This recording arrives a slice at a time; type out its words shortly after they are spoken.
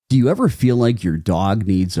Do you ever feel like your dog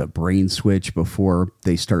needs a brain switch before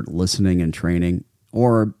they start listening and training?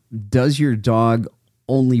 Or does your dog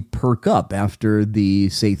only perk up after the,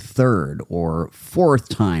 say, third or fourth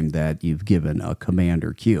time that you've given a command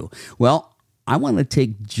or cue? Well, I want to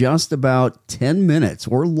take just about 10 minutes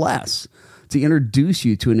or less to introduce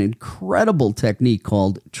you to an incredible technique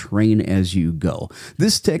called Train As You Go.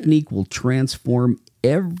 This technique will transform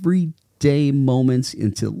everyday moments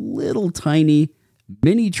into little tiny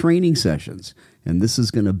mini training sessions. And this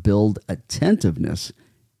is going to build attentiveness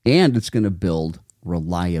and it's going to build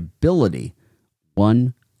reliability,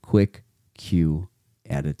 one quick cue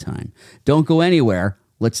at a time. Don't go anywhere.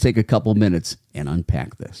 Let's take a couple minutes and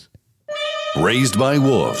unpack this. Raised by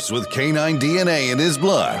wolves with canine DNA in his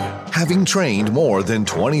blood, having trained more than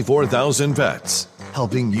 24,000 pets,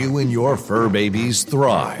 helping you and your fur babies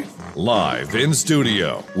thrive. Live in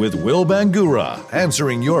studio with Will Bangura,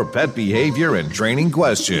 answering your pet behavior and training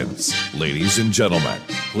questions. Ladies and gentlemen,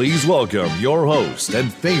 please welcome your host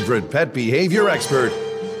and favorite pet behavior expert,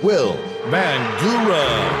 Will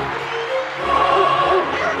Bangura.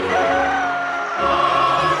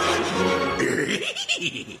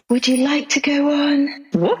 Would you like to go on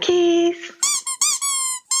walkies?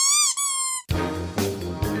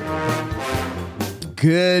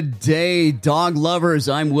 Good day, dog lovers.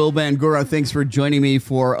 I'm Will Bangura. Thanks for joining me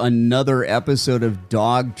for another episode of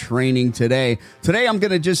Dog Training Today. Today, I'm going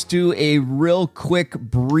to just do a real quick,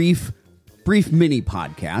 brief mini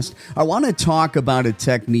podcast. I want to talk about a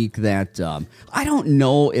technique that I don't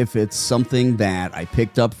know if it's something that I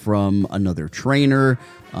picked up from another trainer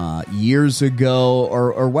years ago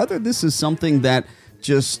or whether this is something that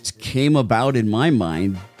just came about in my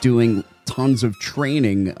mind doing tons of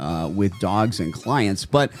training with dogs and clients,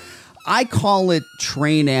 but I call it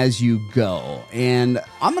Train As You Go. And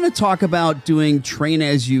I'm going to talk about doing Train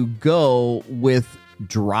As You Go with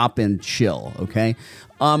drop and chill, okay?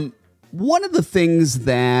 One of the things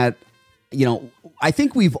that, I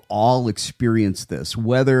think we've all experienced this,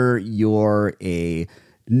 whether you're a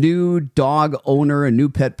new dog owner, a new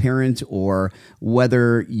pet parent, or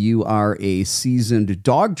whether you are a seasoned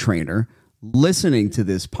dog trainer listening to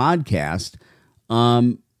this podcast,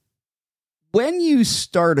 when you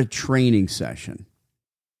start a training session,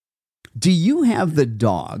 do you have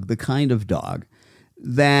the kind of dog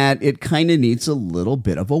that it kind of needs a little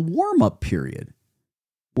bit of a warm-up period?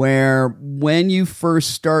 Where when you first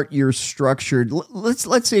start your structured,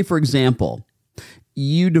 let's say, for example,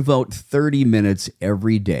 you devote 30 minutes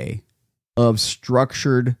every day of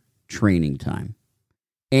structured training time,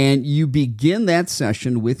 and you begin that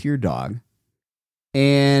session with your dog,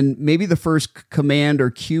 and maybe the first command or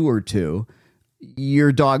cue or two,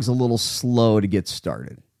 your dog's a little slow to get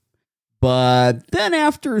started. But then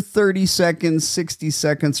after 30 seconds, 60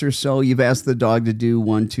 seconds or so, you've asked the dog to do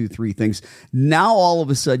 1, 2, 3 things. Now, all of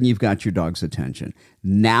a sudden, you've got your dog's attention.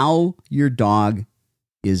 Now your dog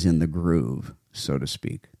is in the groove, so to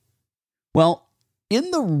speak. Well,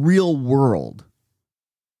 in the real world,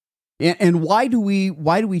 and why do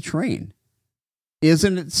we train?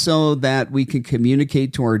 Isn't it so that we can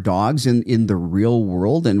communicate to our dogs in the real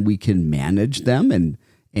world and we can manage them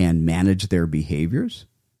and manage their behaviors?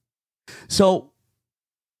 So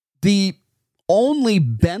the only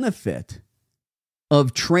benefit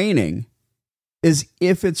of training is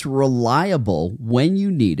if it's reliable when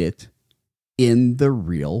you need it in the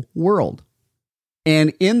real world.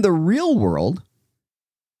 And in the real world,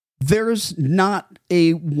 there's not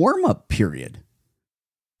a warm-up period.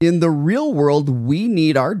 In the real world, we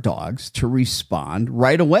need our dogs to respond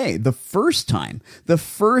right away. The first time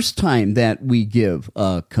that we give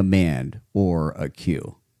a command or a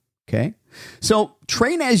cue. Okay, so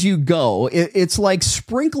Train As You Go, it's like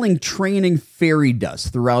sprinkling training fairy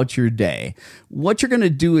dust throughout your day. What you're going to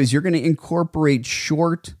do is you're going to incorporate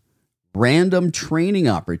short, random training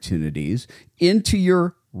opportunities into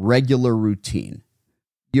your regular routine.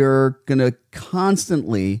 You're going to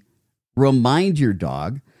constantly remind your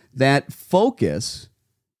dog that focus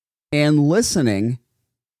and listening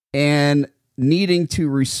and needing to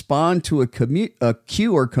respond to a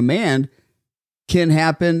cue or command can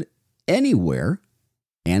happen anywhere,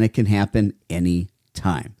 and it can happen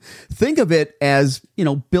anytime. Think of it as,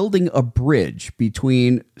 building a bridge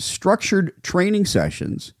between structured training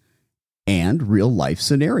sessions and real life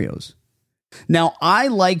scenarios. Now, I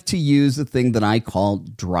like to use the thing that I call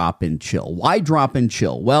drop and chill. Why drop and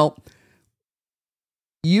chill? Well,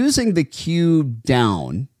 using the cue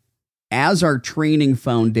down as our training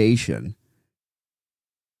foundation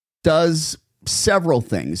does several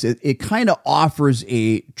things. It kind of offers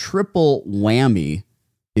a triple whammy,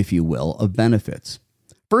 if you will, of benefits.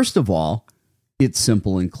 First of all, It's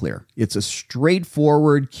simple and clear. It's a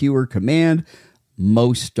straightforward cue or command.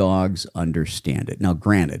 Most dogs understand it. Now,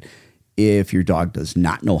 granted, if your dog does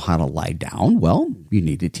not know how to lie down, well, you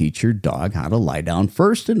need to teach your dog how to lie down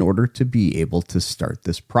first in order to be able to start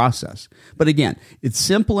this process. But again, it's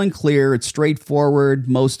simple and clear. It's straightforward.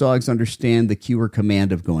 Most dogs understand the cue or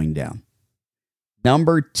command of going down.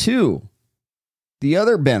 Number 2, the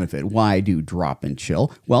other benefit, why I do drop and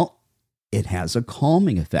chill, well, it has a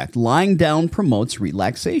calming effect. Lying down promotes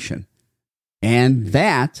relaxation, and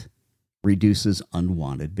that reduces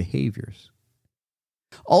unwanted behaviors.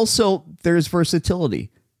 Also, there's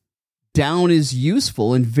versatility. Down is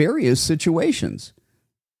useful in various situations.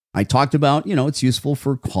 I talked about, it's useful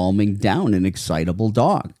for calming down an excitable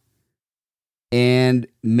dog. And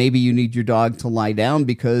maybe you need your dog to lie down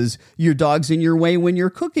because your dog's in your way when you're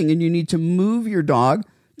cooking and you need to move your dog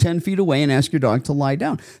 10 feet away and ask your dog to lie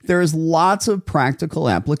down. There's lots of practical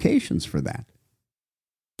applications for that.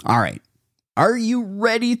 All right. Are you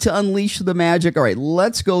ready to unleash the magic? All right,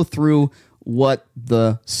 let's go through what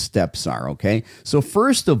the steps are, okay? So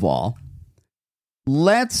first of all,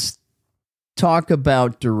 let's talk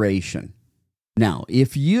about duration. Now,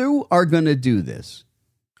 if you are going to do this,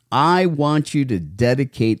 I want you to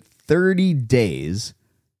dedicate 30 days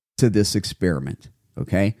to this experiment,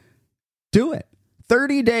 okay? Do it.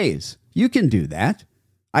 30 days. You can do that.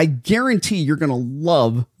 I guarantee you're going to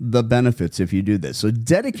love the benefits if you do this. So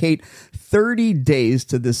dedicate 30 days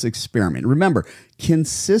to this experiment. Remember,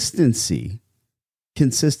 consistency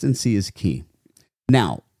is key.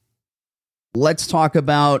 Now, let's talk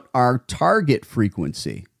about our target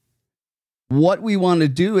frequency. What we want to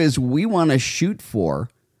do is we want to shoot for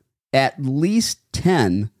at least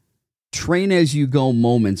 10 train as you go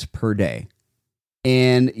moments per day.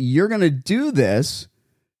 And you're going to do this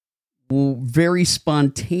very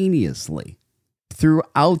spontaneously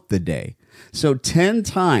throughout the day. So 10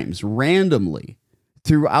 times randomly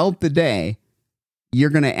throughout the day,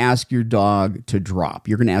 you're going to ask your dog to drop.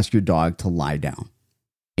 You're going to ask your dog to lie down.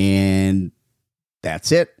 And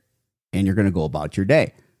that's it. And you're going to go about your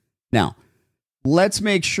day. Now, let's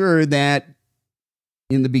make sure that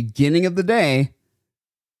in the beginning of the day,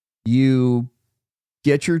 you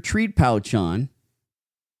get your treat pouch on.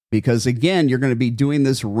 Because again, you're going to be doing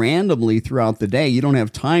this randomly throughout the day. You don't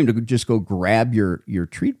have time to just go grab your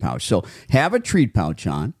treat pouch. So have a treat pouch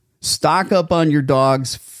on. Stock up on your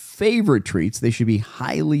dog's favorite treats. They should be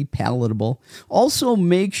highly palatable. Also,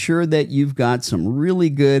 make sure that you've got some really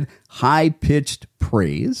good high-pitched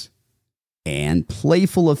praise and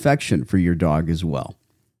playful affection for your dog as well.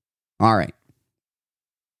 All right.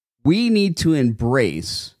 We need to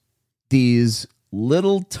embrace these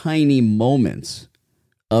little tiny moments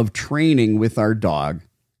of training with our dog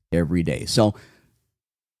every day. So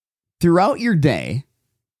throughout your day,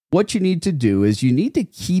 what you need to do is you need to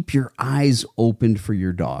keep your eyes open for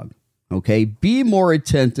your dog. Okay? Be more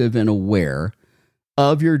attentive and aware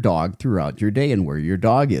of your dog throughout your day and where your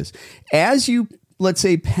dog is. As you, let's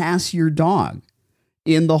say, pass your dog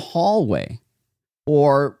in the hallway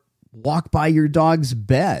or walk by your dog's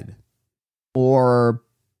bed or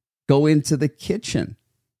go into the kitchen,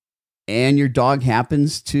 and your dog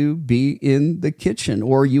happens to be in the kitchen,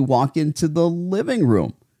 or you walk into the living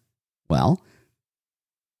room. Well,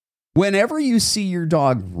 whenever you see your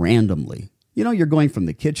dog randomly, you're going from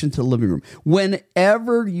the kitchen to the living room.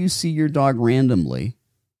 Whenever you see your dog randomly,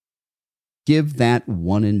 give that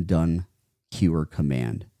one and done cue or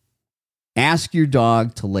command. Ask your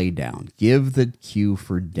dog to lay down. Give the cue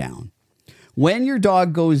for down. When your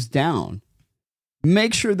dog goes down,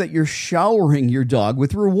 make sure that you're showering your dog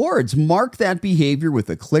with rewards. Mark that behavior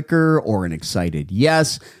with a clicker or an excited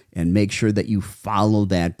yes, and make sure that you follow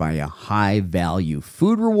that by a high-value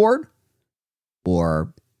food reward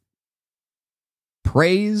or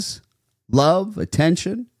praise, love,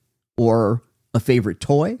 attention, or a favorite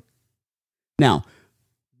toy. Now,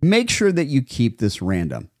 make sure that you keep this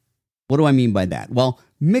random. What do I mean by that? Well,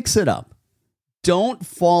 mix it up. Don't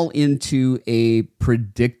fall into a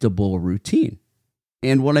predictable routine.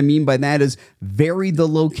 And what I mean by that is vary the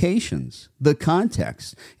locations, the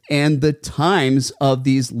context, and the times of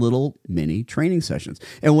these little mini training sessions.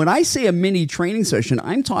 And when I say a mini training session,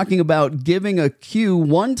 I'm talking about giving a cue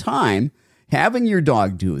one time, having your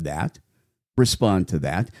dog do that, respond to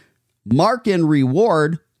that, mark and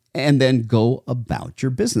reward, and then go about your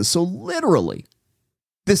business. So literally,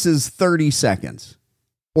 this is 30 seconds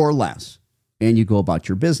or less, and you go about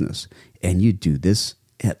your business. And you do this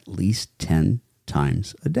at least 10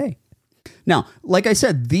 times a day. Now, like I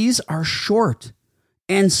said, these are short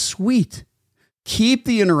and sweet. Keep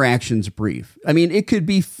the interactions brief. I mean, it could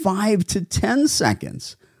be 5 to 10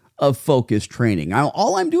 seconds of focused training. Now,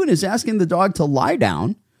 all I'm doing is asking the dog to lie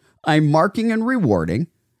down. I'm marking and rewarding,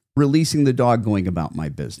 releasing the dog, going about my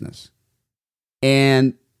business.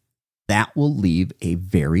 And that will leave a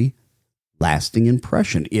very lasting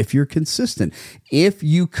impression if you're consistent. If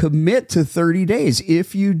you commit to 30 days,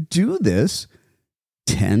 if you do this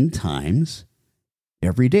 10 times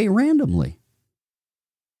every day randomly.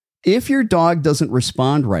 If your dog doesn't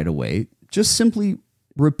respond right away, just simply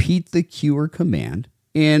repeat the cue or command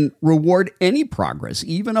and reward any progress,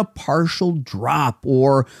 even a partial drop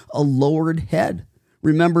or a lowered head.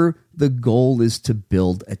 Remember, the goal is to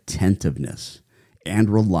build attentiveness and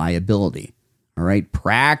reliability. All right,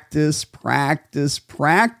 practice, practice,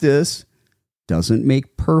 practice doesn't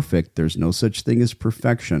make perfect. There's no such thing as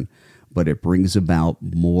perfection, but it brings about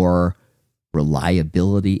more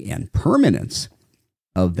reliability and permanence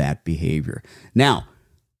of that behavior. Now,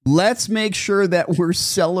 let's make sure that we're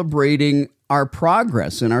celebrating our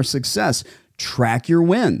progress and our success. Track your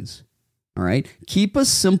wins. All right, keep a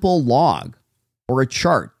simple log or a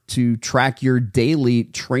chart to track your daily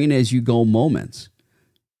train as you go moments.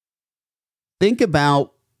 Think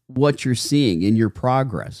about what you're seeing in your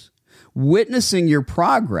progress, witnessing your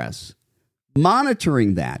progress,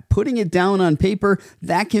 monitoring that, putting it down on paper.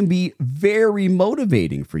 That can be very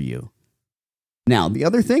motivating for you. Now, the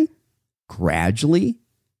other thing, gradually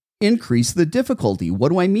increase the difficulty.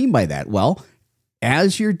 What do I mean by that? Well,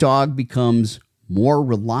 as your dog becomes more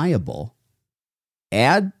reliable,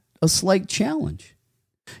 add a slight challenge.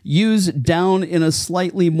 Use down in a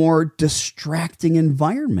slightly more distracting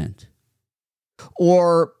environment.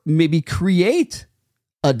 Or maybe create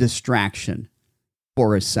a distraction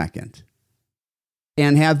for a second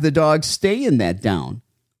and have the dog stay in that down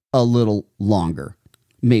a little longer,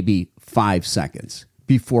 maybe 5 seconds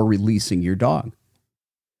before releasing your dog.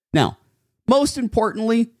 Now, most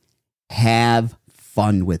importantly, have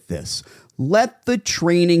fun with this. Let the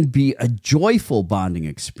training be a joyful bonding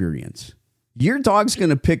experience. Your dog's going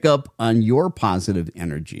to pick up on your positive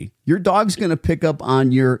energy. Your dog's going to pick up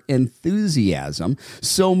on your enthusiasm.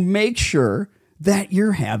 So make sure that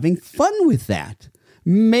you're having fun with that.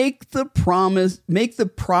 Make the process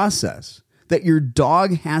that your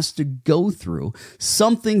dog has to go through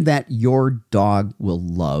something that your dog will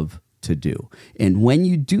love to do. And when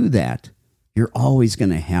you do that, you're always going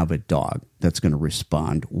to have a dog that's going to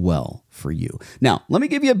respond well for you. Now, let me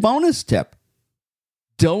give you a bonus tip.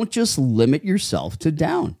 Don't just limit yourself to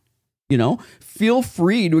down. Feel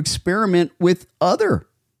free to experiment with other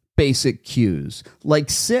basic cues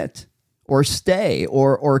like sit or stay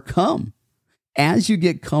or come. As you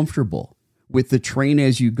get comfortable with the train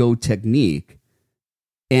as you go technique,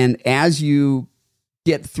 and as you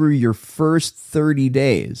get through your first 30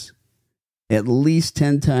 days, at least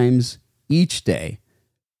 10 times each day,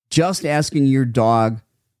 just asking your dog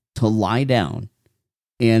to lie down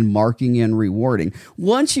and marking and rewarding.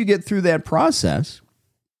 Once you get through that process,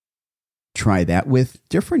 try that with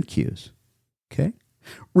different cues. Okay?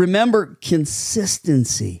 Remember,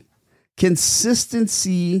 consistency.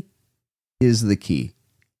 Consistency is the key,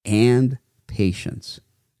 and patience.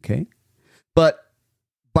 Okay? But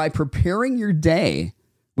by preparing your day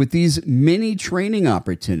with these mini training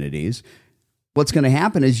opportunities, what's going to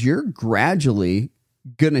happen is you're gradually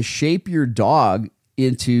going to shape your dog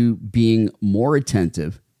into being more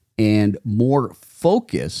attentive and more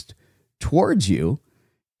focused towards you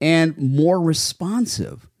and more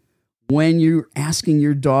responsive when you're asking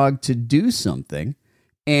your dog to do something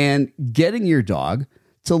and getting your dog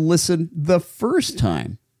to listen the first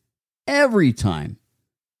time, every time,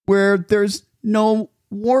 where there's no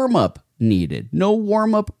warm-up needed, no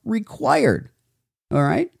warm-up required. All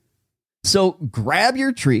right? So grab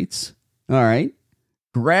your treats. All right?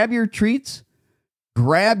 Grab your treats.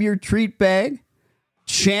 Grab your treat bag,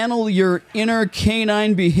 channel your inner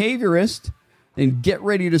canine behaviorist, and get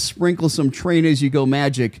ready to sprinkle some train as you go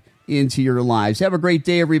magic into your lives. Have a great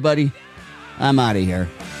day, everybody. I'm out of here.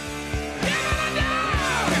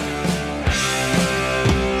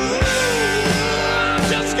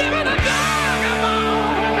 Just give it a dog a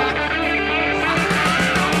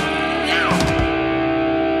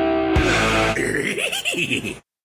bone.